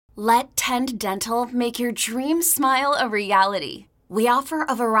Let Tend Dental make your dream smile a reality. We offer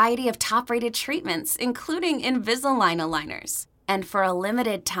a variety of top-rated treatments, including Invisalign aligners. And for a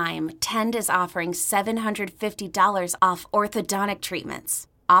limited time, Tend is offering $750 off orthodontic treatments.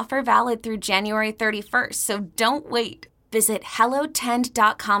 Offer valid through January 31st, so don't wait. Visit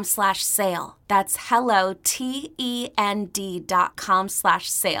hellotend.com/sale. That's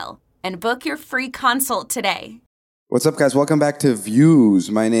hellotend.com/sale. And book your free consult today. What's up, guys? Welcome back to Views.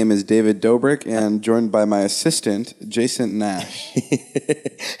 My name is David Dobrik, and joined by my assistant, Jason Nash.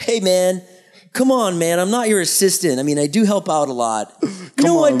 Hey, man. Come on, man. I'm not your assistant. I mean, I do help out a lot. You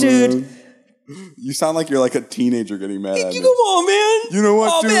know what, dude? You sound like you're like a teenager getting mad at me. Come on, man. You know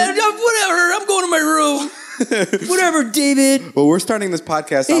what, dude? Oh, man. Whatever. I'm going to my room. Whatever, David. Well, we're starting this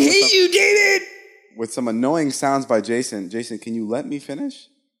podcast I hate you, David. with some annoying sounds by Jason. Jason, can you let me finish?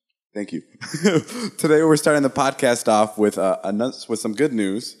 Thank you. Today we're starting the podcast off with some good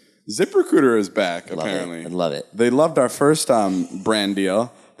news. ZipRecruiter is back, apparently. I love it. They loved our first brand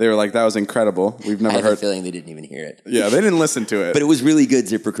deal. They were like, that was incredible. We've never I have heard. a feeling they didn't even hear it. Yeah, they didn't listen to it. But it was really good,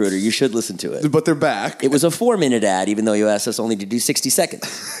 ZipRecruiter. You should listen to it. But they're back. It was a 4-minute ad, even though you asked us only to do 60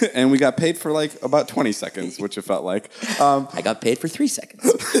 seconds. And we got paid for like about 20 seconds, which it felt like. I got paid for 3 seconds.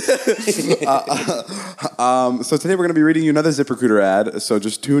 So today we're going to be reading you another ZipRecruiter ad. So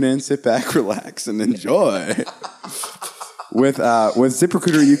just tune in, sit back, relax, and enjoy. With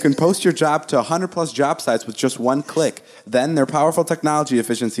ZipRecruiter, you can post your job to 100+ job sites with just one click. Then their powerful technology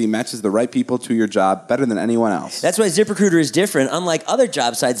efficiency matches the right people to your job better than anyone else. That's why ZipRecruiter is different. Unlike other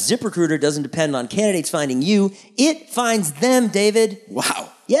job sites, ZipRecruiter doesn't depend on candidates finding you. It finds them, David.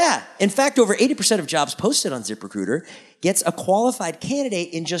 Wow. Yeah. In fact, over 80% of jobs posted on ZipRecruiter gets a qualified candidate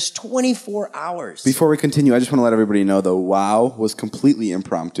in just 24 hours. Before we continue, I just want to let everybody know the wow was completely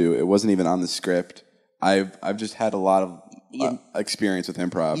impromptu. It wasn't even on the script. I've just had a lot of experience with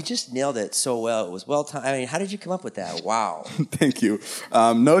improv. You just nailed it so well. It was well timed. I mean, how did you come up with that? Wow. Thank you.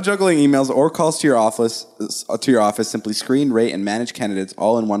 No juggling emails or calls to your office. Simply screen, rate, and manage candidates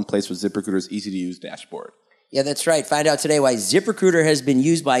all in one place with ZipRecruiter's easy-to-use dashboard. Yeah, that's right. Find out today why ZipRecruiter has been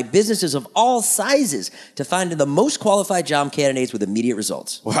used by businesses of all sizes to find the most qualified job candidates with immediate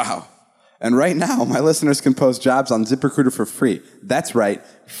results. Wow. And right now, my listeners can post jobs on ZipRecruiter for free. That's right,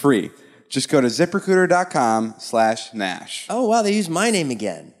 free. Just go to ZipRecruiter.com/Nash. Oh, wow, they used my name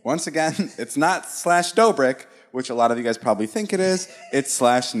again. Once again, it's not /Dobrik, which a lot of you guys probably think it is. It's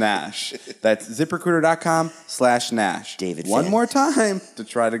 /Nash. That's ZipRecruiter.com/Nash. David One fan. more time to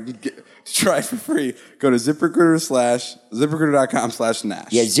try it for free. Go to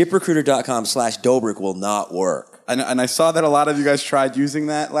ZipRecruiter.com/Nash. Yeah, ZipRecruiter.com/Dobrik will not work. And I saw that a lot of you guys tried using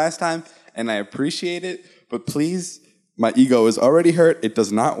that last time, and I appreciate it, but please, my ego is already hurt. It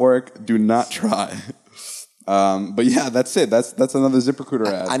does not work. Do not try. But yeah, that's it. That's another ZipRecruiter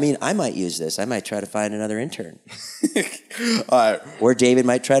ad. I mean, I might use this. I might try to find another intern. All right. Or David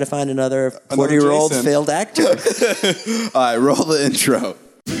might try to find another 40-year-old failed actor. All right, roll the intro.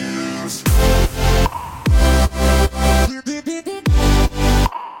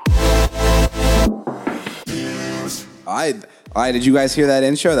 All right, did you guys hear that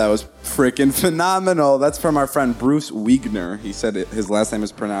intro? That was freaking phenomenal. That's from our friend Bruce Wiegner. He said his last name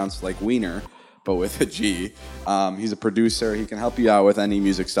is pronounced like Wiener, but with a G. He's a producer. He can help you out with any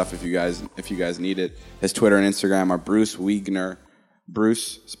music stuff if you guys need it. His Twitter and Instagram are Bruce Wiegner.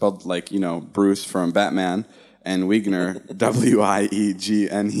 Bruce, spelled like, Bruce from Batman, and Wiegner,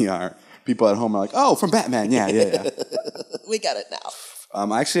 Wiegner. People at home are like, oh, from Batman. Yeah. We got it now.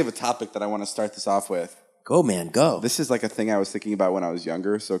 I actually have a topic that I want to start this off with. Go, man, go. This is like a thing I was thinking about when I was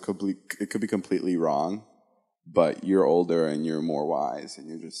younger, so it could be completely wrong. But you're older and you're more wise, and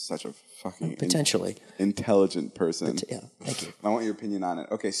you're just such a fucking potentially intelligent person. Yeah, thank you. I want your opinion on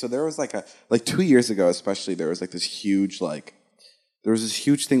it. Okay, so there was like 2 years ago, especially, there was this huge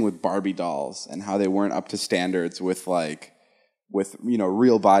thing with Barbie dolls and how they weren't up to standards with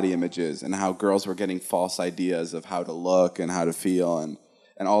real body images, and how girls were getting false ideas of how to look and how to feel and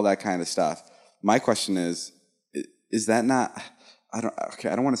all that kind of stuff. My question is that not? I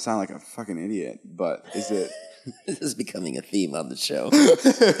don't want to sound like a fucking idiot, but is it? This is becoming a theme on the show.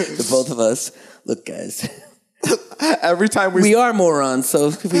 The both of us. Look, guys. Every time we are morons, so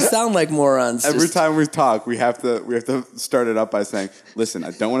if we sound like morons. Every time we talk, we have to start it up by saying, "Listen, I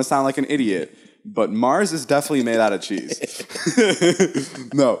don't want to sound like an idiot, but Mars is definitely made out of cheese."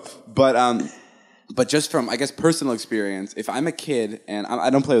 No, but just from, I guess, personal experience, if I'm a kid and I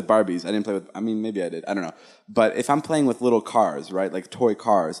don't play with Barbies, maybe I did, I don't know. But if I'm playing with little cars, right, like toy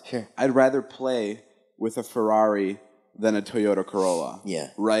cars, sure, I'd rather play with a Ferrari than a Toyota Corolla. Yeah.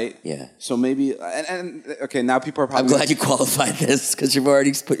 Right? Yeah. So maybe, and okay, now people are I'm probably... glad you qualified this because you've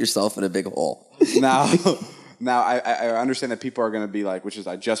already put yourself in a big hole. Now I understand that people are going to be like, which is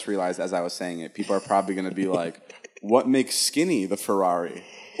I just realized as I was saying it, people are probably going to be like, what makes skinny the Ferrari?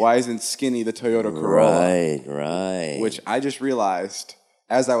 Why isn't skinny the Toyota Corolla? Right. Which I just realized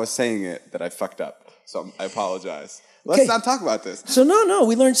as I was saying it that I fucked up. So I apologize. Let's not talk about this. So no,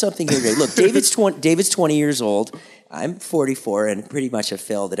 we learned something here today. Look, David's 20 years old. I'm 44 and pretty much have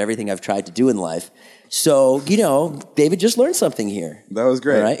failed at everything I've tried to do in life. So, David just learned something here. That was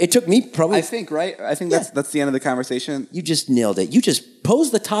great. All right? It took me probably... I think that's the end of the conversation. You just nailed it. You just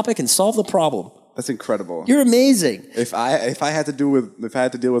posed the topic and solved the problem. That's incredible. You're amazing. If I had to deal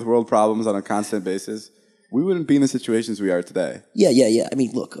with world problems on a constant basis, we wouldn't be in the situations we are today. Yeah. I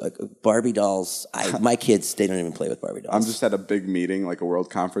mean, look, Barbie dolls, my kids, they don't even play with Barbie dolls. I'm just at a big meeting, like a world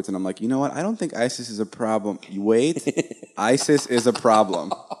conference, and I'm like, you know what? I don't think ISIS is a problem. Wait, ISIS is a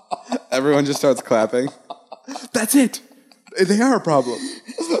problem. Everyone just starts clapping. That's it. They are a problem.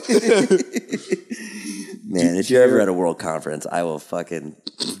 Man, if you're ever at a world conference, I will fucking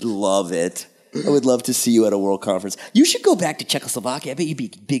love it. I would love to see you at a world conference. You should go back to Czechoslovakia. I bet you'd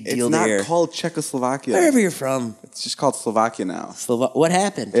be a big deal there. It's not called Czechoslovakia. Wherever you're from. It's just called Slovakia now. What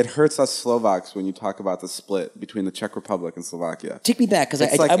happened? It hurts us Slovaks when you talk about the split between the Czech Republic and Slovakia. Take me back, because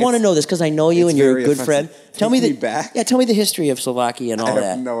I want to know this, because I know you and you're a good friend. Tell me back? Yeah, tell me the history of Slovakia and all that. I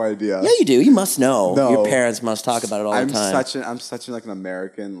have no idea. Yeah, you do. You must know. No. Your parents must talk about it all the time. I'm such like an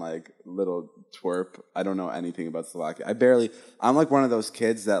American, like, little twerp. I don't know anything about Slovakia. I'm like one of those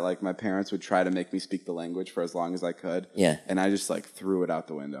kids that like my parents would try to make me speak the language for as long as I could. Yeah. And I just like threw it out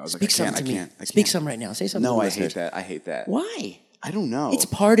the window. I was Speak like, I can't. Speak Speak some right now. Say something. No, I hate that. I hate that. Why? I don't know. It's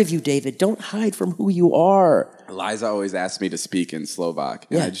part of you, David. Don't hide from who you are. Liza always asks me to speak in Slovak,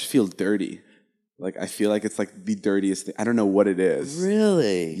 and I just feel dirty. Like, I feel like it's like the dirtiest thing. I don't know what it is.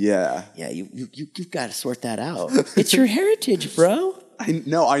 Really? Yeah. Yeah, you've got to sort that out. It's your heritage, bro. I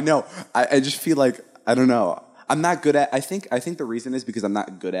know. I just feel like, I don't know. I'm not good at, I think the reason is because I'm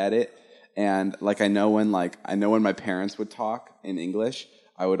not good at it. And like, I know when my parents would talk in English,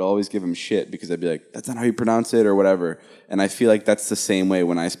 I would always give them shit because I'd be like, that's not how you pronounce it or whatever. And I feel like that's the same way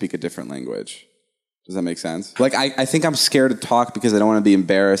when I speak a different language. Does that make sense? Like, I think I'm scared to talk because I don't want to be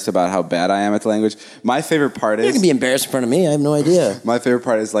embarrassed about how bad I am at the language. My favorite part is... You're going to be embarrassed in front of me. I have no idea. My favorite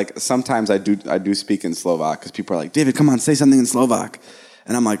part is, like, sometimes I do speak in Slovak because people are like, David, come on, say something in Slovak.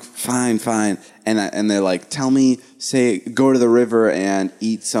 And I'm like, fine. And they're like, go to the river and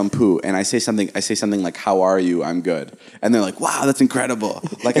eat some poo. And I say something like, how are you? I'm good. And they're like, wow, that's incredible.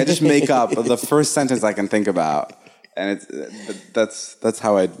 Like, I just make up the first sentence I can think about. And that's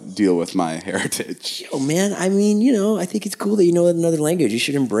how I deal with my heritage. Yo, man, I mean, I think it's cool that you know another language. You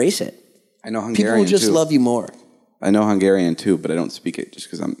should embrace it. I know Hungarian, people will just too. love you more. I know Hungarian, too, but I don't speak it just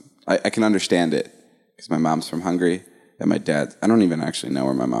because I can understand it. Because my mom's from Hungary, and my dad, I don't even actually know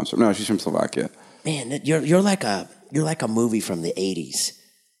where my mom's from. No, she's from Slovakia. Man, you're like a movie from the 80s.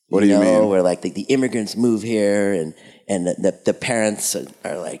 What do you mean? Where like the immigrants move here and the parents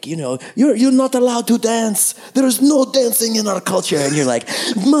are like, you're not allowed to dance. There is no dancing in our culture. And you're like,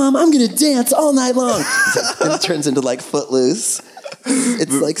 Mom, I'm going to dance all night long. And it turns into like Footloose.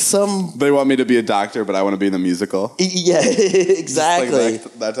 It's like They want me to be a doctor, but I want to be in the musical. Yeah, exactly.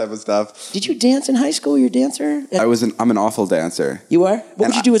 Like that type of stuff. Did you dance in high school? You're a dancer? I'm an awful dancer. You are? What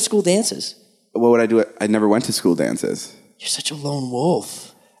would you do at school dances? What would I do? I never went to school dances. You're such a lone wolf.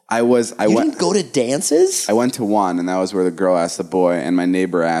 You didn't go to dances? I went to one, and that was where the girl asked the boy, and my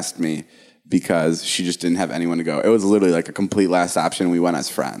neighbor asked me because she just didn't have anyone to go. It was literally like a complete last option. We went as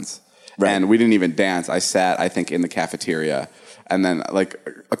friends. Right. And we didn't even dance. I sat, I think, in the cafeteria. And then, like,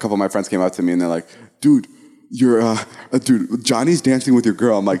 a couple of my friends came up to me, and they're like, dude, dude, Johnny's dancing with your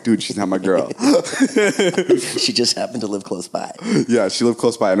girl. I'm like, dude, she's not my girl. She just happened to live close by. Yeah, she lived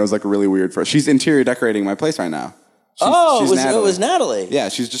close by, and it was like a really weird friend. She's interior decorating my place right now. She's it was Natalie. Yeah,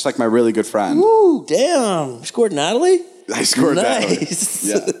 she's just like my really good friend. Ooh, damn. You scored Natalie? I scored Natalie. Nice.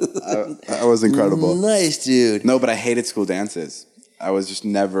 Yeah, I was incredible. Nice, dude. No, but I hated school dances. I was just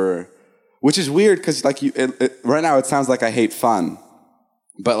never... Which is weird because like right now it sounds like I hate fun.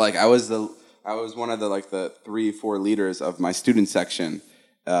 But like I was one of the 3-4 leaders of my student section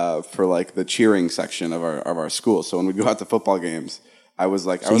for like the cheering section of our school. So when we go out to football games, I was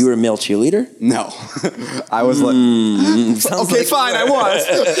like... So you were a male cheerleader? No. I was like... Okay, like fine, I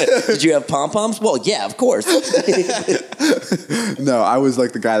was. Did you have pom-poms? Well, yeah, of course. No, I was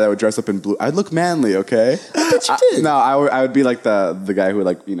like the guy that would dress up in blue. I'd look manly, okay? I bet you did. I would be like the guy who would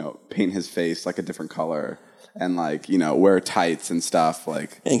like, paint his face like a different color. and like, you know, wear tights and stuff.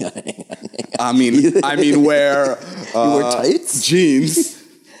 Like, Hang on. I mean, wear You wore tights? jeans.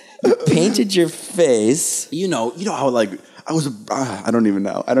 Painted your face. You know how like I was. I don't even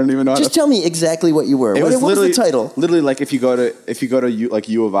know. How Just tell me exactly what you were. What was the title? Literally, like if you go to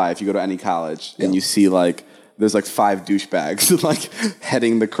U of I, if you go to any college and you see like there's like 5 douchebags like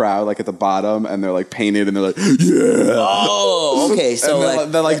heading the crowd like at the bottom, and they're like painted and they're like, yeah. Oh, okay. So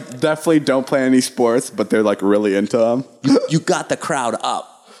and they're like definitely don't play any sports, but they're like really into them. You got the crowd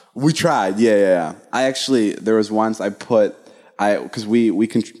up. We tried, yeah. I actually, there was once because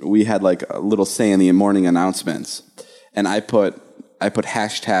we had like a little say in the morning announcements, and I put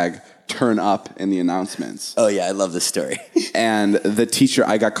hashtag turn up in the announcements. Oh yeah, I love this story. And the teacher,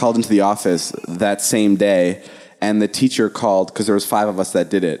 I got called into the office that same day, and the teacher called, because there was 5 of us that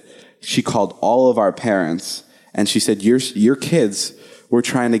did it. She called all of our parents, and she said, your kids were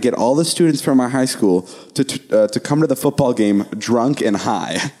trying to get all the students from our high school to come to the football game drunk and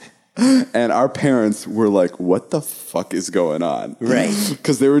high. And our parents were like, what the fuck is going on? Right.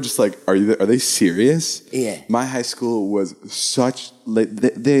 Because they were just like, are they serious? Yeah. My high school was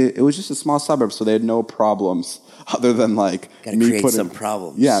it was just a small suburb, so they had no problems other than like Gotta create some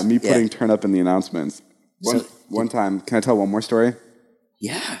problems. Yeah, me putting turn up in the announcements. One time, can I tell one more story?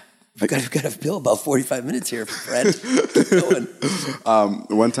 Yeah. We've got to fill about 45 minutes here, Fred. Keep going.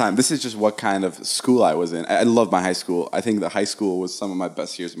 One time, this is just what kind of school I was in. I love my high school. I think the high school was some of my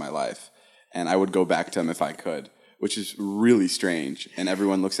best years of my life, and I would go back to them if I could, which is really strange. And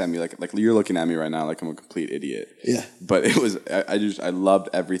everyone looks at me like you're looking at me right now like I'm a complete idiot. Yeah. But it was I loved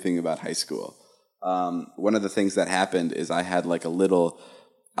everything about high school. One of the things that happened is I had like a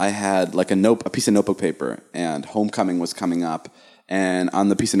piece of notebook paper, and homecoming was coming up. And on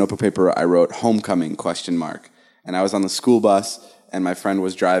the piece of notebook paper, I wrote homecoming ? And I was on the school bus, and my friend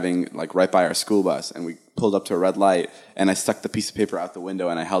was driving like right by our school bus, and we pulled up to a red light, and I stuck the piece of paper out the window,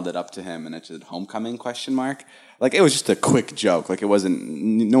 and I held it up to him, and it said homecoming ? Like it was just a quick joke. Like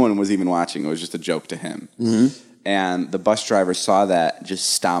no one was even watching. It was just a joke to him. Mm-hmm. And the bus driver saw that,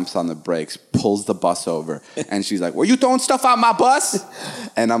 just stomps on the brakes, pulls the bus over, and she's like, were you throwing stuff out my bus?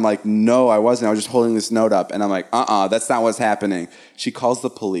 And I'm like, no, I wasn't. I was just holding this note up. And I'm like, that's not what's happening. She calls the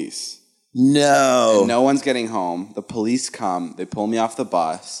police. No. And no one's getting home. The police come. They pull me off the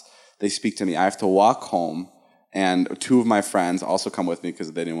bus. They speak to me. I have to walk home. And 2 of my friends also come with me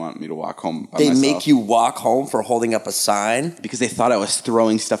because they didn't want me to walk home by myself. They make you walk home for holding up a sign? Because they thought I was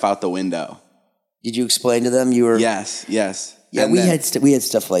throwing stuff out the window. Did you explain to them you were? Yes. Yeah, we had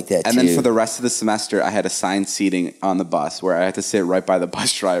stuff like that, and too. then for the rest of the semester, I had assigned seating on the bus where I had to sit right by the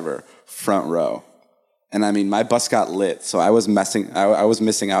bus driver, front row. And I mean, my bus got lit, so I was missing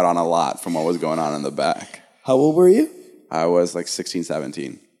out on a lot from what was going on in the back. How old were you? I was like 16,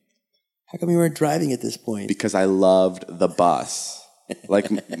 17. How come you weren't driving at this point? Because I loved the bus.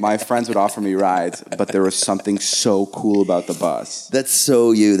 Like, my friends would offer me rides, but there was something so cool about the bus. That's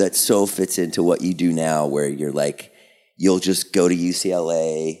so you. That so fits into what you do now, where you're like, you'll just go to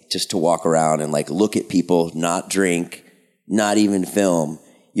UCLA just to walk around and like look at people, not drink, not even film.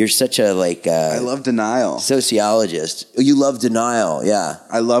 You're such a I love denial. Sociologist. You love denial, yeah.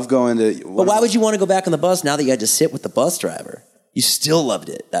 I love going to... But why would you want to go back on the bus now that you had to sit with the bus driver? You still loved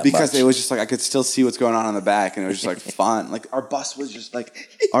it that much. Because it was just like, I could still see what's going on in the back, and it was just like fun. Like, our bus was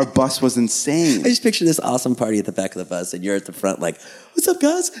insane. I just picture this awesome party at the back of the bus, and you're at the front like, what's up,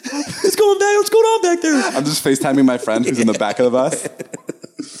 guys? What's going on back there? I'm just FaceTiming my friend who's in the back of the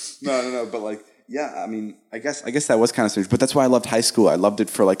bus. No, but like, yeah, I mean, I guess that was kind of strange, but that's why I loved high school. I loved it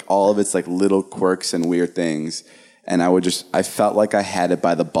for like all of its like little quirks and weird things, and I felt like I had it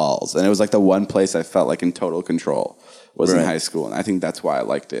by the balls, and it was like the one place I felt like in total control was in high school, and I think that's why I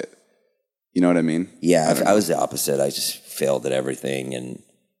liked it. You know what I mean? Yeah, I was the opposite. I just failed at everything, and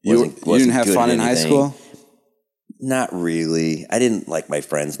you didn't have fun in high school? Not really. I didn't like my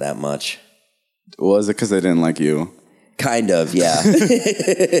friends that much. Was it because they didn't like you? Kind of, yeah.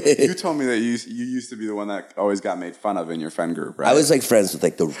 You told me that you used to be the one that always got made fun of in your friend group, right? I was like friends with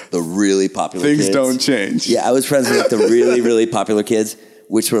like the really popular kids. Things don't change. Yeah, I was friends with like the really, really popular kids,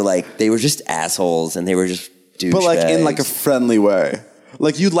 which were like, they were just assholes, and they were just douchebags. But like in like a friendly way.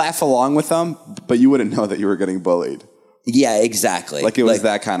 Like you'd laugh along with them, but you wouldn't know that you were getting bullied. Yeah, exactly. Like it was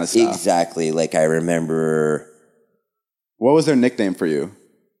that kind of stuff. Exactly. Like I remember... What was their nickname for you?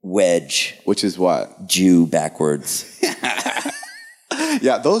 Wedge. Which is what? Jew backwards.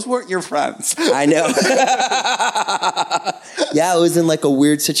 Yeah, those weren't your friends. I know. Yeah, I was in like a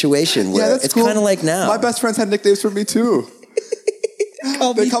weird situation where it's cool. Kind of like now. My best friends had nicknames for me too.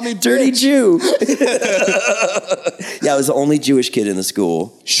 They call me Dirty Jew. Yeah, I was the only Jewish kid in the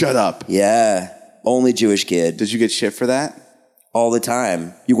school. Shut up. Yeah. only Jewish kid. Did you get shit for that? All the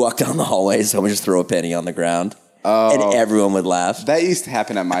time. You walk down the hallway, someone just throw a penny on the ground. And everyone would laugh. That used to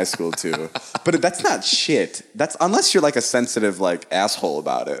happen at my school too. But that's not shit. That's unless you're like a sensitive like asshole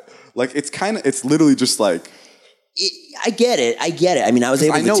about it. Like it's literally just like I get it. I mean, I was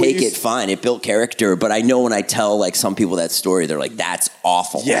able to take it fine. It built character, but I know when I tell like some people that story, they're like, that's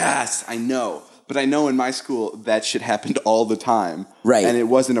awful. Yes, I know. But I know in my school that shit happened all the time. Right. And it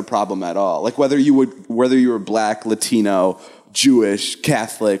wasn't a problem at all. Like whether you were black, Latino, Jewish,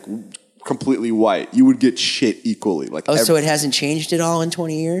 Catholic, completely white, you would get shit equally. Like so it hasn't changed at all in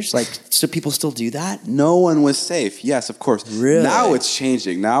 20 years? Like, so people still do that? No one was safe. Yes, of course. Really? Now it's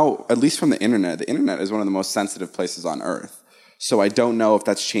changing. Now, at least from the internet is one of the most sensitive places on earth. So I don't know if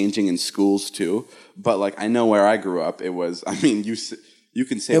that's changing in schools too. But like, I know where I grew up, it was, I mean, you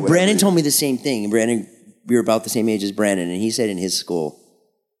can say Brandon told me the same thing. Brandon, we were about the same age as Brandon, and he said in his school,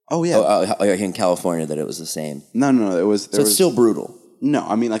 in California, that it was the same. No, it was. It's still brutal. No,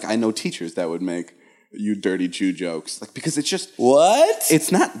 I mean, like, I know teachers that would make you dirty Jew jokes. Like, because it's just... What?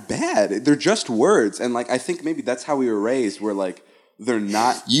 It's not bad. They're just words. And, like, I think maybe that's how we were raised, where, like, they're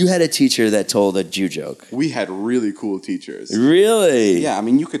not... You had a teacher that told a Jew joke. We had really cool teachers. Really? Yeah, I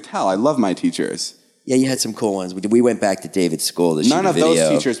mean, you could tell. I love my teachers. Yeah, you had some cool ones. We went back to David's school to shoot a video. None of those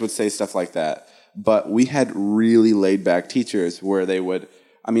teachers would say stuff like that. But we had really laid-back teachers where they would...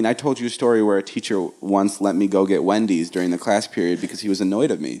 I mean, I told you a story where a teacher once let me go get Wendy's during the class period because he was annoyed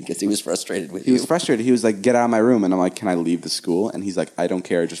at me. Because he was frustrated with you. He was frustrated. He was like, get out of my room. And I'm like, can I leave the school? And he's like, I don't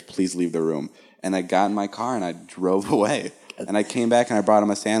care. Just please leave the room. And I got in my car and I drove away. And I came back and I brought him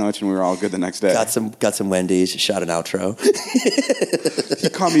a sandwich and we were all good the next day. Got some Wendy's, shot an outro. He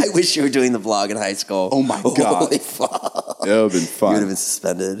called me. I wish you were doing the vlog in high school. Oh my God. Holy fuck. It would have been fun. You would have been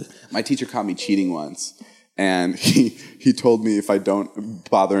suspended. My teacher caught me cheating once. And he told me if I don't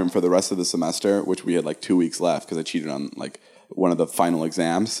bother him for the rest of the semester, which we had like 2 weeks left because I cheated on like one of the final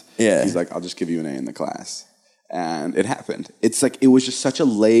exams. Yeah. He's like, I'll just give you an A in the class. And it happened. It's like, it was just such a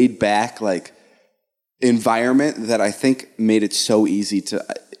laid back like environment that I think made it so easy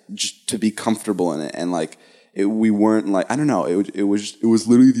to be comfortable in it. And like, we weren't like, I don't know, it was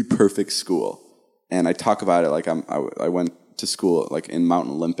literally the perfect school. And I talk about it like I went to school like in Mount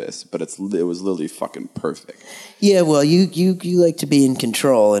Olympus, but it was literally fucking perfect. Yeah, well, you like to be in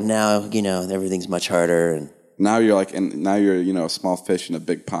control, and now everything's much harder. And now you're a small fish in a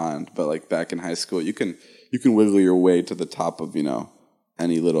big pond. But like back in high school, you can wiggle your way to the top of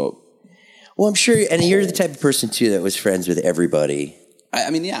any little. Well, I'm sure, and you're the type of person too that was friends with everybody.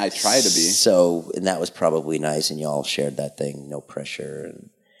 I mean, yeah, I try to be. So, and that was probably nice, and y'all shared that thing, no pressure. And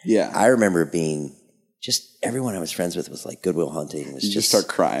yeah, I remember being. Just everyone I was friends with was like Goodwill Hunting. You just start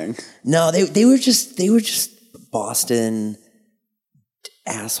crying. No, they were just Boston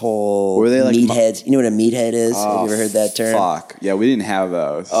asshole. Were they like meatheads? You know what a meathead is? Oh, have you ever heard that term? Fuck yeah, we didn't have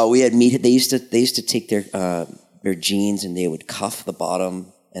those. Oh, we had meathead. They used to take their jeans and they would cuff the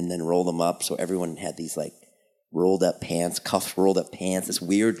bottom and then roll them up, so everyone had these like rolled up pants, cuffed rolled up pants. This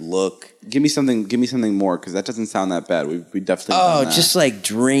weird look. Give me something more because that doesn't sound that bad. We definitely. Oh, just like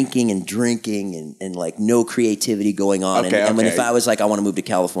drinking and like no creativity going on. Okay, and if I was like, I want to move to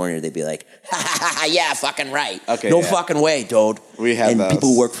California, they'd be like, yeah, fucking right. Okay, no fucking way, dude. We had those.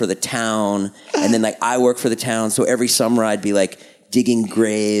 People work for the town, and then like I work for the town. So every summer I'd be like digging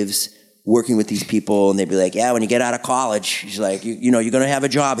graves, working with these people, and they'd be like, yeah, when you get out of college, she's like, you're going to have a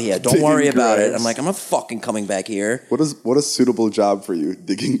job here. Don't worry about it. I'm like, I'm not fucking coming back here. What a suitable job for you,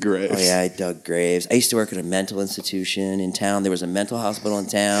 digging graves. Oh, yeah, I dug graves. I used to work at a mental institution in town. There was a mental hospital in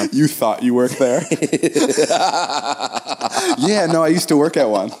town. You thought you worked there? Yeah, no, I used to work at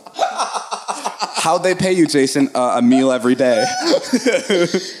one. How'd they pay you, Jason? A meal every day.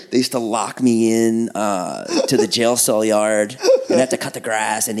 They used to lock me in to the jail cell yard and have to cut the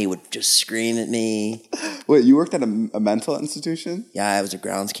grass, and they would just scream at me. Wait, you worked at a mental institution? Yeah, I was a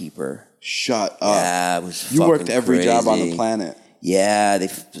groundskeeper. Shut up. Yeah, it was You worked every crazy. job on the planet. Yeah,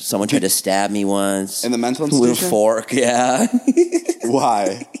 someone tried to stab me once. In the mental institution? With a fork, yeah.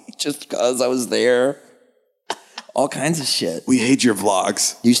 Why? Just because I was there. All kinds of shit. We hate your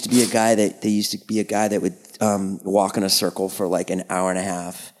vlogs. Used to be a guy that would walk in a circle for like an hour and a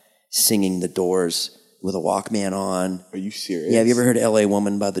half singing The Doors with a Walkman on. Are you serious? Yeah, have you ever heard of L.A.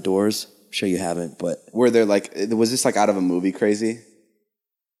 Woman by The Doors? I'm sure you haven't, but... Were there like... Was this like out of a movie, Crazy?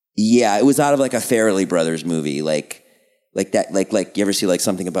 Yeah, it was out of like a Farrelly Brothers movie. Like that, like you ever see like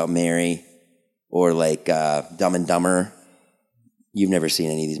Something About Mary? Or like Dumb and Dumber? You've never seen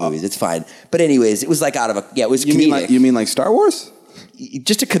any of these movies. It's fine. But anyways, it was like out of a... Yeah, it was comedic. You mean like Star Wars?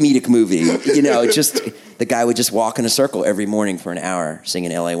 Just a comedic movie. Just the guy would just walk in a circle every morning for an hour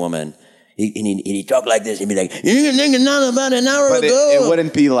singing L.A. Woman. He'd talk like this. He'd be like, "You're thinking not about an hour But ago." it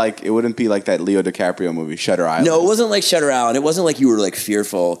wouldn't be like that Leo DiCaprio movie, Shutter Island. No, it wasn't like Shutter Island. It wasn't like you were like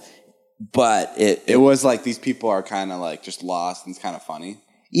fearful, but It was like these people are kind of like just lost and it's kind of funny.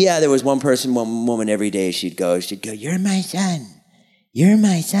 Yeah, there was one woman every day. She'd go, "You're my son. You're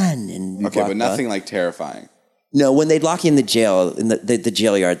my son." And Okay, but nothing like terrifying. No, when they'd lock you in the jail, in the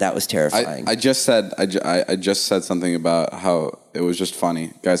jail yard, that was terrifying. I just said something about how it was just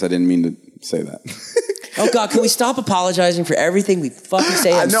funny. Guys, I didn't mean to say that. Oh, God, can we stop apologizing for everything we fucking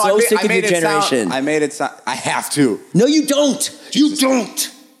say? I'm so sick of your generation. I made it sound... I have to. No, you don't. You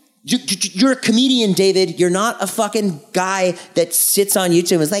don't. You're a comedian, David. You're not a fucking guy that sits on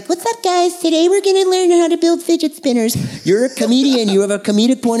YouTube and is like, "What's up, guys? Today we're going to learn how to build fidget spinners." You're a comedian. You have a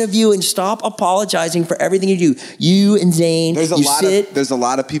comedic point of view, and stop apologizing for everything you do. You and Zane, there's a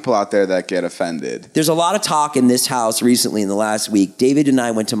lot of people out there that get offended. There's a lot of talk in this house recently in the last week. David and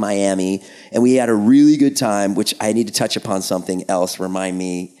I went to Miami, and we had a really good time, which I need to touch upon something else. Remind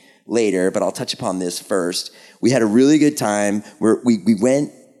me later, but I'll touch upon this first. We had a really good time.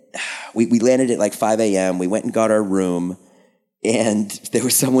 We landed at like 5 a.m. We went and got our room, and there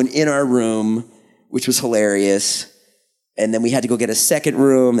was someone in our room, which was hilarious. And then we had to go get a second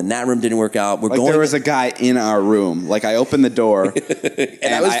room, and that room didn't work out. There was a guy in our room. Like, I opened the door.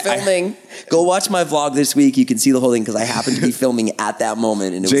 and I was filming. Go watch my vlog this week. You can see the whole thing because I happened to be filming at that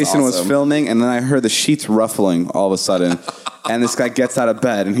moment, and Jason was awesome. was filming, and then I heard the sheets ruffling all of a sudden. And this guy gets out of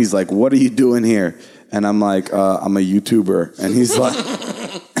bed, and he's like, "What are you doing here?" And I'm like, "I'm a YouTuber." And he's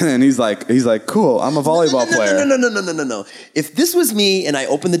like, "Cool, I'm a volleyball player." No. If this was me and I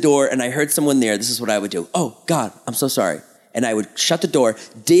opened the door and I heard someone there, this is what I would do. "Oh, God, I'm so sorry." And I would shut the door.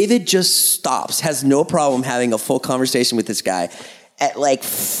 David just stops, has no problem having a full conversation with this guy at like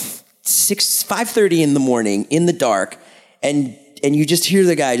 5:30 in the morning in the dark. And you just hear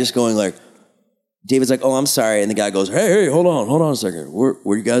the guy just going like, David's like, "Oh, I'm sorry." And the guy goes, Hey, hold on a second. What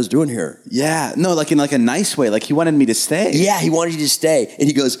are you guys doing here?" Yeah. No, like in like a nice way. Like he wanted me to stay. Yeah, he wanted you to stay. And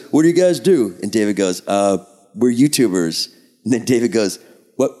he goes, "What do you guys do?" And David goes, "We're YouTubers." And then David goes,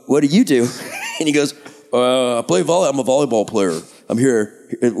 What do you do?" And he goes, "I play volleyball. I'm a volleyball player. I'm here.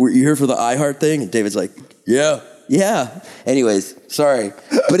 Were you here for the iHeart thing?" And David's like, Yeah. Anyways, sorry.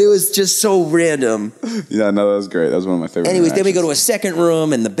 But it was just so random. Yeah, no, that was great. That was one of my favorite Anyways, then we go to a second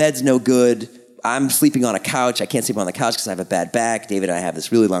room, and the bed's no good. I'm sleeping on a couch. I can't sleep on the couch because I have a bad back. David and I have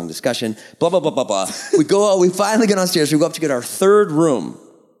this really long discussion. Blah, blah, blah, blah, blah. We finally get downstairs. We go up to get our third room.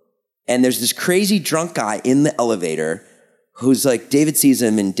 And there's this crazy drunk guy in the elevator who's like, David sees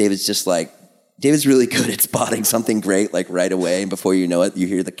him, and David's just like, David's really good at spotting something great, like right away. And before you know it, you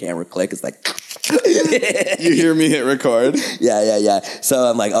hear the camera click. It's like... You hear me hit record? Yeah. So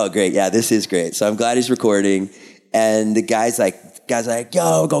I'm like, oh, great. Yeah, this is great. So I'm glad he's recording. And the guy's like,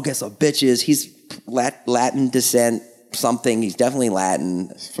 "Yo, go get some bitches." He's Latin descent, something. He's definitely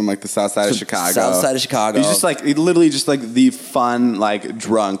Latin. From like the south side of Chicago. South side of Chicago. He's just like, literally just like the fun, like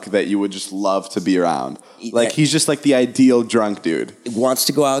drunk that you would just love to be around. Like he's just like the ideal drunk dude. Wants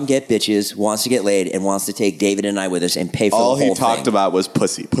to go out and get bitches, wants to get laid, and wants to take David and I with us and pay for all the whole thing. All he talked thing. about was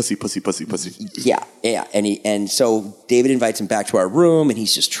pussy. Yeah. And so David invites him back to our room, and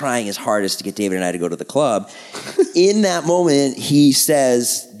he's just trying his hardest to get David and I to go to the club. In that moment, he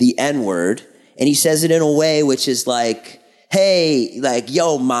says the N-word, and he says it in a way which is like, "Hey, like,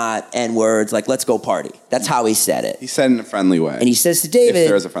 yo, ma, N-words, like, let's go party." That's how he said it. He said it in a friendly way. And he says to David, if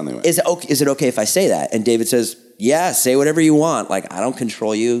there is a friendly way, is it okay if I say that? And David says, "Yeah, say whatever you want. Like, I don't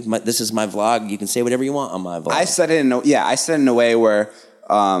control you. This is my vlog. You can say whatever you want on my vlog." I said it in a way where,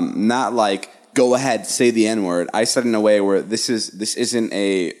 not like, go ahead, say the N-word. I said it in a way where this isn't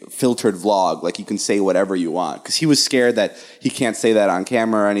a filtered vlog. Like, you can say whatever you want. Because he was scared that he can't say that on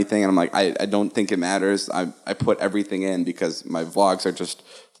camera or anything. And I'm like, I don't think it matters. I put everything in because my vlogs are just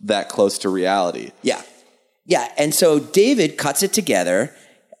that close to reality. Yeah. And so David cuts it together.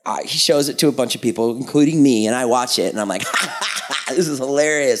 He shows it to a bunch of people, including me, and I watch it, and I'm like, this is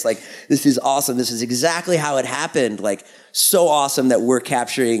hilarious. Like, this is awesome. This is exactly how it happened. Like, so awesome that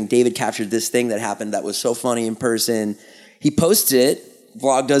David captured this thing that happened that was so funny in person. He posts it.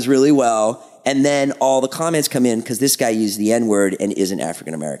 Vlog does really well. And then all the comments come in because this guy used the N-word and isn't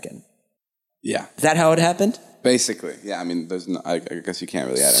African-American. Yeah. Is that how it happened? Basically. Yeah, I mean, I guess you can't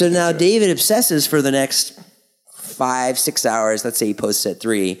really add So anything now to it. David obsesses for the next 5-6 hours. Let's say he posts at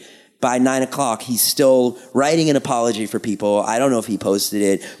 3. By 9 o'clock, he's still writing an apology for people. I don't know if he posted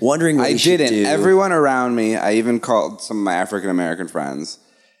it. Wondering what he should do. I didn't. Everyone around me, I even called some of my African-American friends.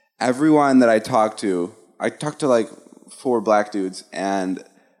 Everyone that I talked to like 4 black dudes, and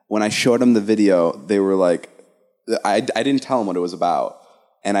when I showed them the video, they were like, I didn't tell them what it was about.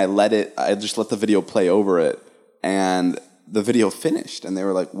 and I just let the video play over it, and the video finished, and they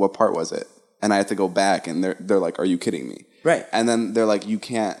were like, what part was it? And I had to go back, and they're like, are you kidding me? Right. And then they're like, you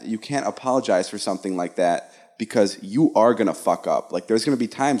can't apologize for something like that because you are going to fuck up. Like, there's going to be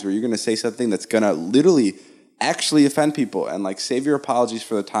times where you're going to say something that's going to literally actually offend people, and like save your apologies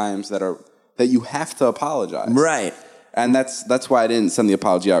for the times that you have to apologize. Right. And that's why I didn't send the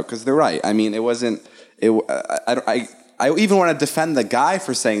apology out, because they're right. I mean, it wasn't. I even want to defend the guy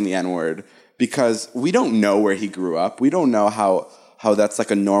for saying the N-word, because we don't know where he grew up. We don't know how that's like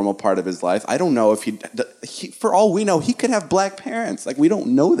a normal part of his life. I don't know if he for all we know, he could have black parents. Like, we don't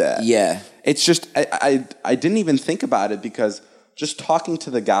know that. Yeah. It's just I didn't even think about it, because just talking to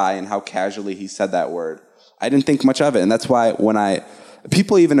the guy and how casually he said that word, I didn't think much of it. And that's why when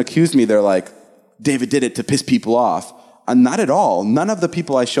people even accused me, they're like, David did it to piss people off. Not at all. None of the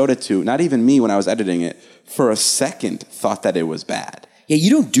people I showed it to, not even me when I was editing it, for a second thought that it was bad. Yeah, you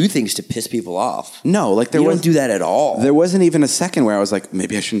don't do things to piss people off. No, like you don't do that at all. There wasn't even a second where I was like,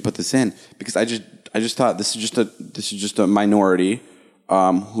 maybe I shouldn't put this in, because I just thought this is just a minority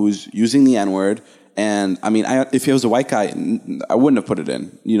who's using the N-word. And I mean, if it was a white guy, I wouldn't have put it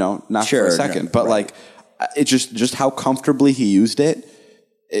in, not for a second. But right. It just how comfortably he used it.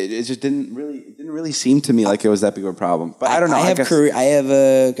 It just didn't really seem to me like it was that big of a problem. But I don't know. I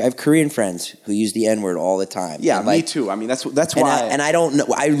have Korean friends who use the N-word all the time. Yeah, me too. I mean, that's why. And I don't know.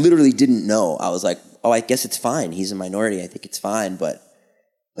 I literally didn't know. I was like, oh, I guess it's fine. He's a minority. I think it's fine. But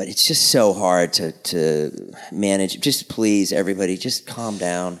it's just so hard to manage. Just please, everybody, just calm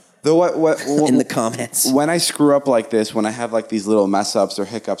down. In the comments. When I screw up like this, when I have like these little mess ups or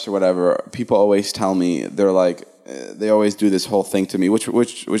hiccups or whatever, people always tell me, they're like, they always do this whole thing to me,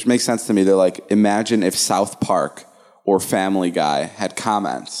 which makes sense to me. They're like, imagine if South Park or Family Guy had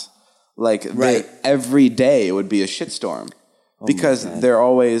comments. Like, right. Every day it would be a shitstorm. Because they're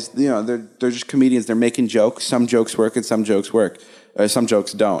always, they're just comedians. They're making jokes. Some jokes work and some jokes work. Some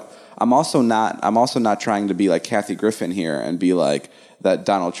jokes don't. I'm also not trying to be like Kathy Griffin here and be like, that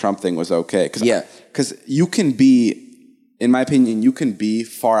Donald Trump thing was okay. Because you can be, in my opinion, you can be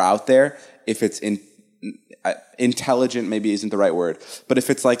far out there if it's intelligent, maybe isn't the right word, but if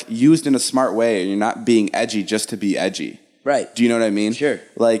it's like used in a smart way and you're not being edgy just to be edgy. Right. Do you know what I mean? Sure.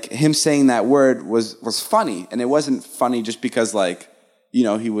 Like, him saying that word was funny, and it wasn't funny just because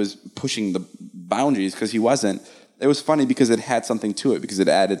he was pushing the boundaries, because he wasn't. It was funny because it had something to it, because it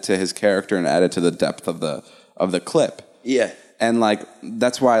added to his character and added to the depth of the clip. Yeah. And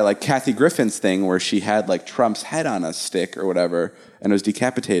that's why Kathy Griffin's thing, where she had Trump's head on a stick or whatever and it was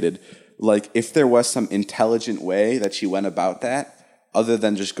decapitated, if there was some intelligent way that she went about that other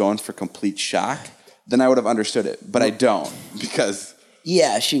than just going for complete shock, then I would have understood it. But I don't, because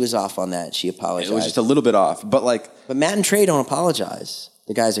yeah, she was off on that. She apologized. It was just a little bit off. But Matt and Trey don't apologize.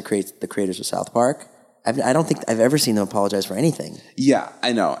 The guys that the creators of South Park. I don't think I've ever seen them apologize for anything. Yeah,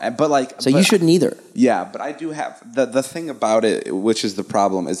 I know. But you shouldn't either. Yeah, but I do have the thing about it, which is the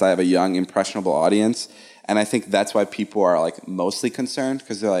problem, is I have a young, impressionable audience, and I think that's why people are mostly concerned,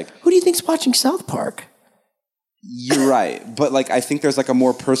 because they're like, who do you think's watching South Park? You're right, but I think there's a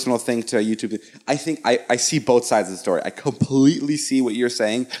more personal thing to YouTube. I think I see both sides of the story. I completely see what you're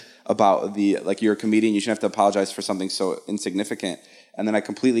saying about you're a comedian, you shouldn't have to apologize for something so insignificant, and then I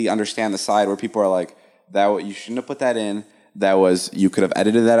completely understand the side where people are like, that you shouldn't have put that in. You could have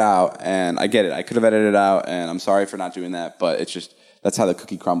edited that out, and I get it. I could have edited it out, and I'm sorry for not doing that. But it's just that's how the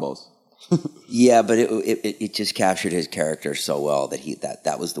cookie crumbles. Yeah, but it just captured his character so well that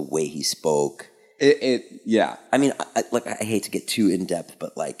that was the way he spoke. Yeah. I mean, I hate to get too in depth,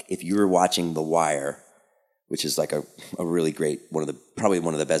 but if you were watching The Wire, which is a really great probably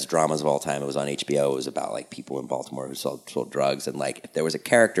one of the best dramas of all time. It was on HBO. It was about people in Baltimore who sold drugs, and if there was a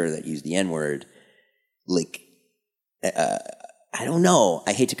character that used the N-word. I don't know.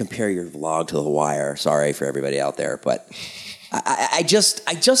 I hate to compare your vlog to The Wire. Sorry for everybody out there, but I just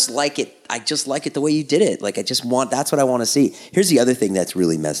like it. I just like it the way you did it. That's what I want to see. Here's the other thing that's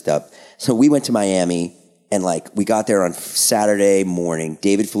really messed up. So we went to Miami, and we got there on Saturday morning.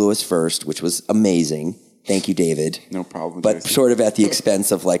 David flew us first, which was amazing. Thank you, David. No problem. But Jason. Sort of at the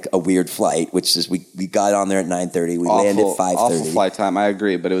expense of a weird flight, which is we got on there at 9:30. We landed at 5:30. Awful flight time. I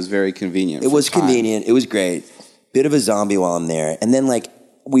agree, but it was very convenient. It was convenient. It was great. Bit of a zombie while I'm there, and then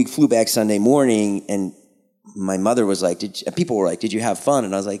we flew back Sunday morning, and my mother was like, people were like, "Did you have fun?"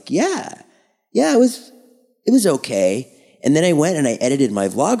 And I was like, "Yeah, it was okay." And then I went and I edited my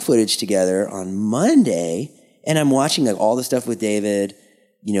vlog footage together on Monday, and I'm watching all the stuff with David.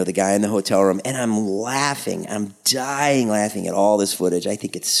 The guy in the hotel room, and I'm laughing. I'm dying laughing at all this footage. I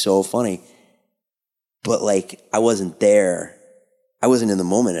think it's so funny. But I wasn't there. I wasn't in the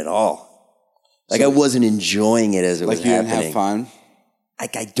moment at all. Like, I wasn't enjoying it as it was Like, you happening. didn't have fun?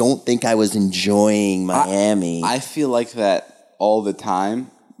 Like, I don't think I was enjoying Miami. I feel like that all the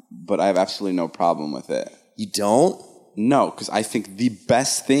time, but I have absolutely no problem with it. You don't? No, because I think the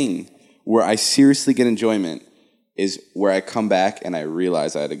best thing where I seriously get enjoyment is where I come back and I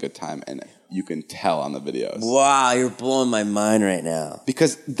realize I had a good time, and you can tell on the videos. Wow, you're blowing my mind right now.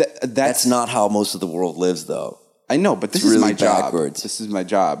 Because That's not how most of the world lives, though. I know, but this It's is really my job. backwards. This is my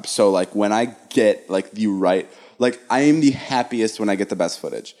job. So, like, when I get, like, the right... Like, I am the happiest when I get the best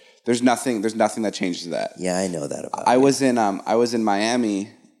footage. There's nothing that changes that. Yeah, I know that about I you. was in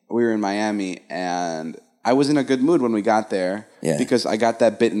Miami. We were in Miami, and I was in a good mood when we got there because I got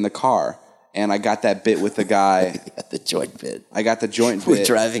that bit in the car, and I got that bit with the guy. The joint bit. I got the joint We're bit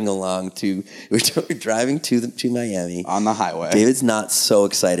driving to Miami on the highway. David's not so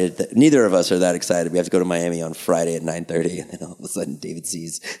excited. Neither of us are that excited. We have to go to Miami on Friday at 9:30, and then all of a sudden David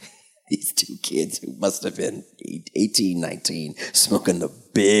sees these two kids who must have been 18, 19, smoking the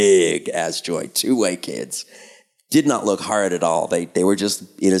big ass joint. Two white kids. Did not look hard at all. They were just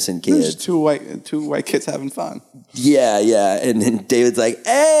innocent It was kids. just two white kids having fun. Yeah. And then David's like,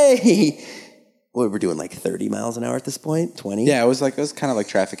 hey! What, we're doing like 30 miles an hour at this point? 20? Yeah, it was kind of like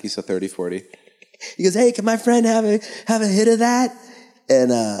trafficy, so 30, 40. He goes, hey, can my friend have a hit of that?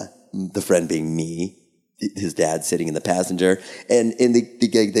 And the friend being me, his dad sitting in the passenger, and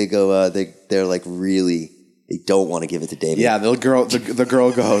they go, they're like really, they don't want to give it to David. Yeah, the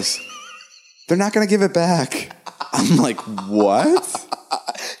girl goes, they're not going to give it back. I'm like, what?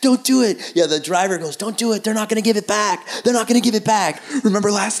 Don't do it. Yeah, the driver goes, don't do it. They're not going to give it back. They're not going to give it back.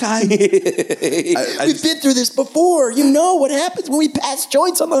 Remember last time? We've been through this before. You know what happens when we pass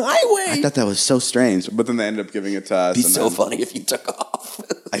joints on the highway. I thought that was so strange, but then they ended up giving it to us. It'd be so funny if you took off.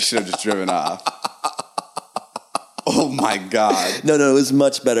 I should have just driven off. Oh my God. No, it was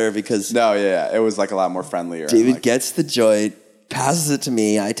much better because No, yeah, it was like a lot more friendlier. David gets the joint, passes it to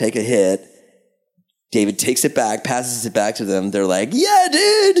me. I take a hit. David takes it back, passes it back to them. They're like, yeah,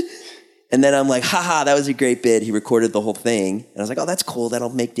 dude. And then I'm like, haha, that was a great bit. He recorded the whole thing. And I was like, oh, that's cool. That'll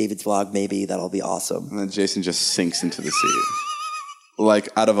make David's vlog maybe. That'll be awesome. And then Jason just sinks into the seat. Like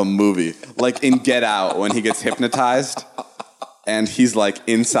out of a movie. Like in Get Out when he gets hypnotized and he's like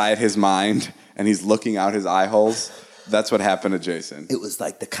inside his mind and he's looking out his eye holes. That's what happened to Jason. It was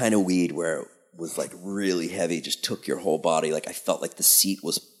like the kind of weed where it was like really heavy, just took your whole body. Like I felt like the seat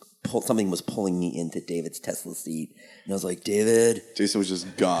was something was pulling me into David's Tesla seat. And I was like, David. Jason was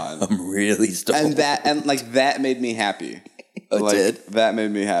just gone. I'm really stoned. And that made me happy. Oh, it did? That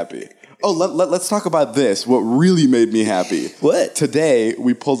made me happy. Oh, let's talk about this. What really made me happy. What? Today,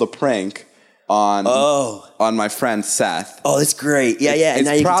 we pulled a prank on my friend Seth. Oh, that's great. Yeah. And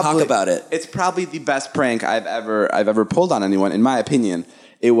now you can talk about it. It's probably the best prank I've ever pulled on anyone, in my opinion.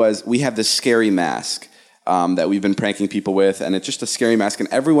 We have this scary mask that we've been pranking people with, and it's just a scary mask, and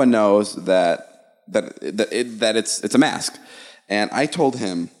everyone knows that it's a mask. And I told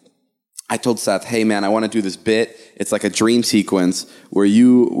Seth, hey man, I want to do this bit. It's like a dream sequence where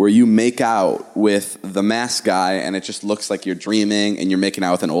you make out with the mask guy, and it just looks like you're dreaming and you're making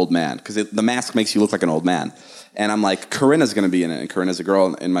out with an old man because the mask makes you look like an old man. And I'm like, Corinna's going to be in it, and Corinna's a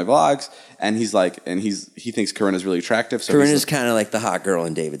girl in my vlogs, and he thinks Corinna's really attractive. So Corinna's kind of like the hot girl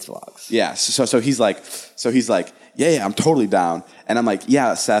in David's vlogs. Yeah. So he's like, yeah, I'm totally down. And I'm like,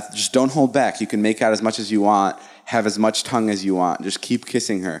 yeah, Seth, just don't hold back. You can make out as much as you want, have as much tongue as you want. Just keep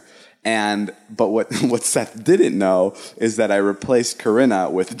kissing her. But what Seth didn't know is that I replaced Corinna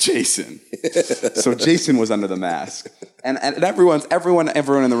with Jason. So Jason was under the mask. And everyone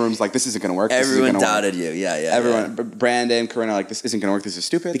in the room's like, this isn't going to work. Everyone doubted you. Yeah. Everyone, Brandon, Corinna, like, this isn't going to work. This is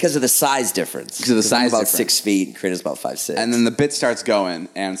stupid. Because of the size difference. Because of the size I'm about difference. 6 feet, and Corinna's about 5'6". And then the bit starts going,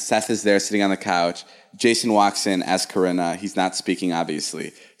 and Seth is there sitting on the couch. Jason walks in as Corinna. He's not speaking,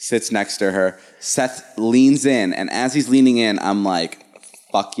 obviously. Sits next to her. Seth leans in, and as he's leaning in, I'm like,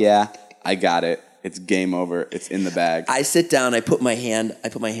 fuck yeah, I got it. It's game over. It's in the bag. I sit down. I put my hand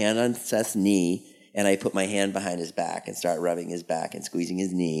on Seth's knee, and I put my hand behind his back and start rubbing his back and squeezing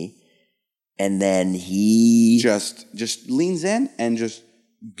his knee. And then he just leans in and just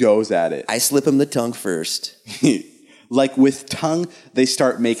goes at it. I slip him the tongue first. Like with tongue, they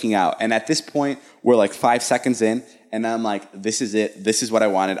start making out. And at this point, we're like 5 seconds in, and I'm like, this is it. This is what I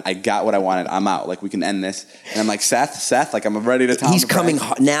wanted. I got what I wanted. I'm out. Like, we can end this. And I'm like, Seth, like, I'm ready to talk. He's coming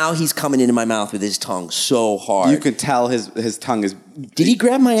now. He's coming into my mouth with his tongue so hard. You could tell his tongue is. Did he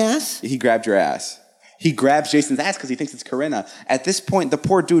grab my ass? He grabbed your ass. He grabs Jason's ass because he thinks it's Corinna. At this point, the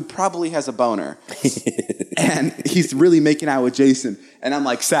poor dude probably has a boner. And he's really making out with Jason. And I'm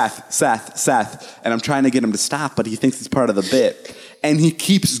like, Seth. And I'm trying to get him to stop, but he thinks it's part of the bit. and he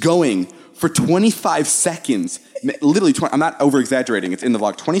keeps going for 25 seconds. Literally, I'm not over-exaggerating. It's in the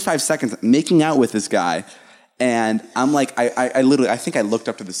vlog. 25 seconds making out with this guy. And I'm like, I think I looked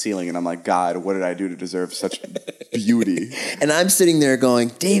up to the ceiling and I'm like, God, what did I do to deserve such beauty? And I'm sitting there going,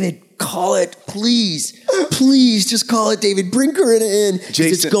 David, call it, please. Please, just call it, David. Bring Corinna in.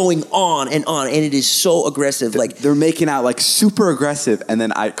 It's going on, and it is so aggressive. Like they're making out like super aggressive. And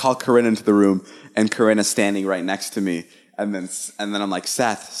then I call Corinna into the room, and Corinna's standing right next to me. And then I'm like,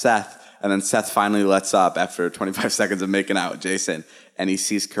 Seth. And then Seth finally lets up after 25 seconds of making out with Jason. And he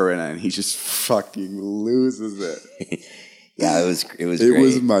sees Corinna, and he just fucking loses it. Yeah, it was great. It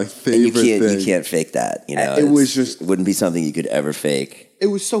was my favorite thing. You can't fake that. You know, it was just... It wouldn't be something you could ever fake. It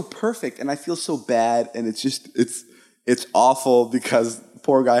was so perfect, and I feel so bad, and it's awful because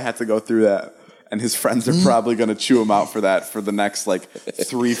poor guy had to go through that. And his friends are probably going to chew him out for that for the next,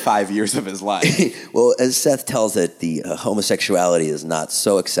 3-5 years of his life. Well, as Seth tells it, the homosexuality is not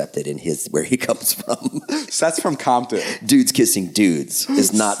so accepted in where he comes from. Seth's from Compton. Dudes kissing dudes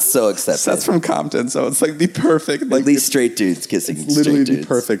is not so accepted. Seth's from Compton, so it's the perfect... At least straight dudes kissing straight dudes. Literally the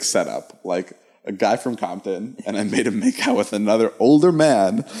perfect setup. A guy from Compton, and I made him make out with another older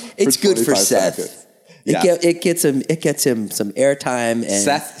man. It's good for Seth. Seconds. It gets him some airtime,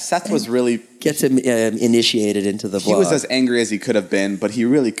 and Seth was really gets him initiated into the vlog. He was as angry as he could have been, but he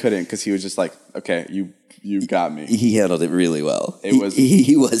really couldn't because he was just like, okay, you got me. He handled it really well.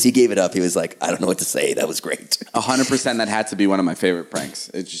 He gave it up. He was like, I don't know what to say. That was great. 100%. That had to be one of my favorite pranks.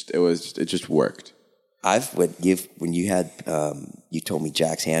 It just worked. When you told me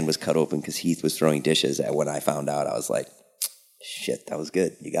Jack's hand was cut open because Heath was throwing dishes. When I found out, I was like, shit, that was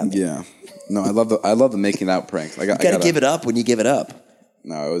good. You got me. Yeah. No, I love the making out pranks. You gotta give it up when you give it up.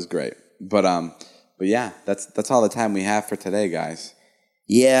 No, it was great. But yeah, that's all the time we have for today, guys.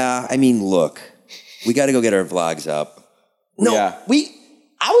 Yeah, I mean, look, we got to go get our vlogs up. No, yeah.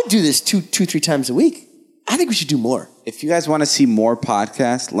 I would do this 2-3 times a week. I think we should do more. If you guys want to see more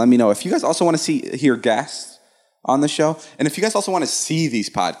podcasts, let me know. If you guys also want to hear guests on the show, and if you guys also want to see these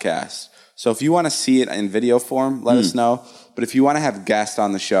podcasts, so if you want to see it in video form, let us know. But if you want to have guests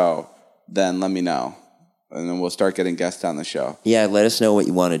on the show, then let me know. And then we'll start getting guests on the show. Yeah, let us know what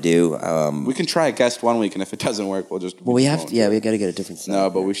you want to do. We can try a guest one week, and if it doesn't work, we'll just... Well, we got to get a different set. No,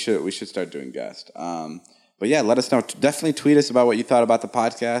 but we should start doing guests. But yeah, let us know. Definitely tweet us about what you thought about the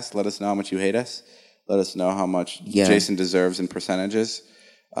podcast. Let us know how much you hate us. Let us know how much Jason deserves in percentages.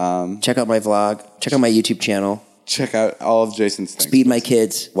 Check out my vlog. Check out my YouTube channel. Check out all of Jason's things. Speed my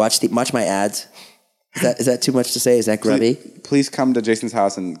kids. Watch my ads. Is that too much to say? Is that grubby? Please come to Jason's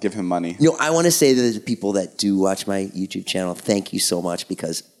house and give him money. I want to say to the people that do watch my YouTube channel, thank you so much,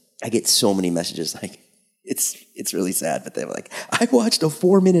 because I get so many messages it's really sad, but they're like, I watched a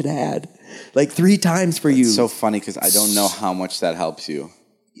 4-minute ad 3 times for you. It's so funny because I don't know how much that helps you.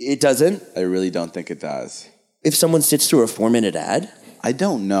 It doesn't? I really don't think it does. If someone sits through a 4-minute ad? I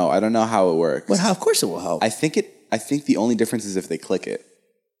don't know. I don't know how it works. Well, of course it will help. I think the only difference is if they click it.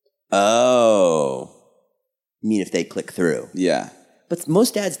 Oh. You mean if they click through? Yeah. But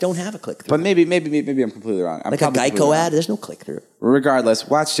most ads don't have a click through. But maybe I'm completely wrong. I'm a Geico ad, there's no click through. Regardless,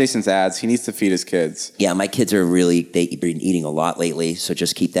 watch Jason's ads. He needs to feed his kids. Yeah, my kids are they've been eating a lot lately, so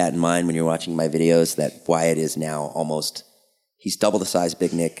just keep that in mind when you're watching my videos, that Wyatt is now almost, he's double the size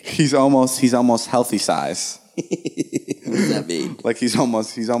Big Nick. He's almost healthy size. What does that mean?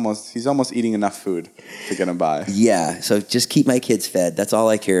 He's almost eating enough food to get him by. Yeah, so just keep my kids fed. That's all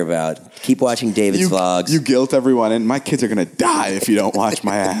I care about. Keep watching David's vlogs. You guilt everyone, and my kids are going to die if you don't watch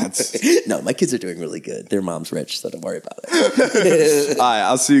my ads. No, my kids are doing really good. Their mom's rich, so don't worry about it. All right,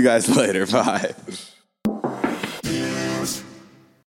 I'll see you guys later. Bye.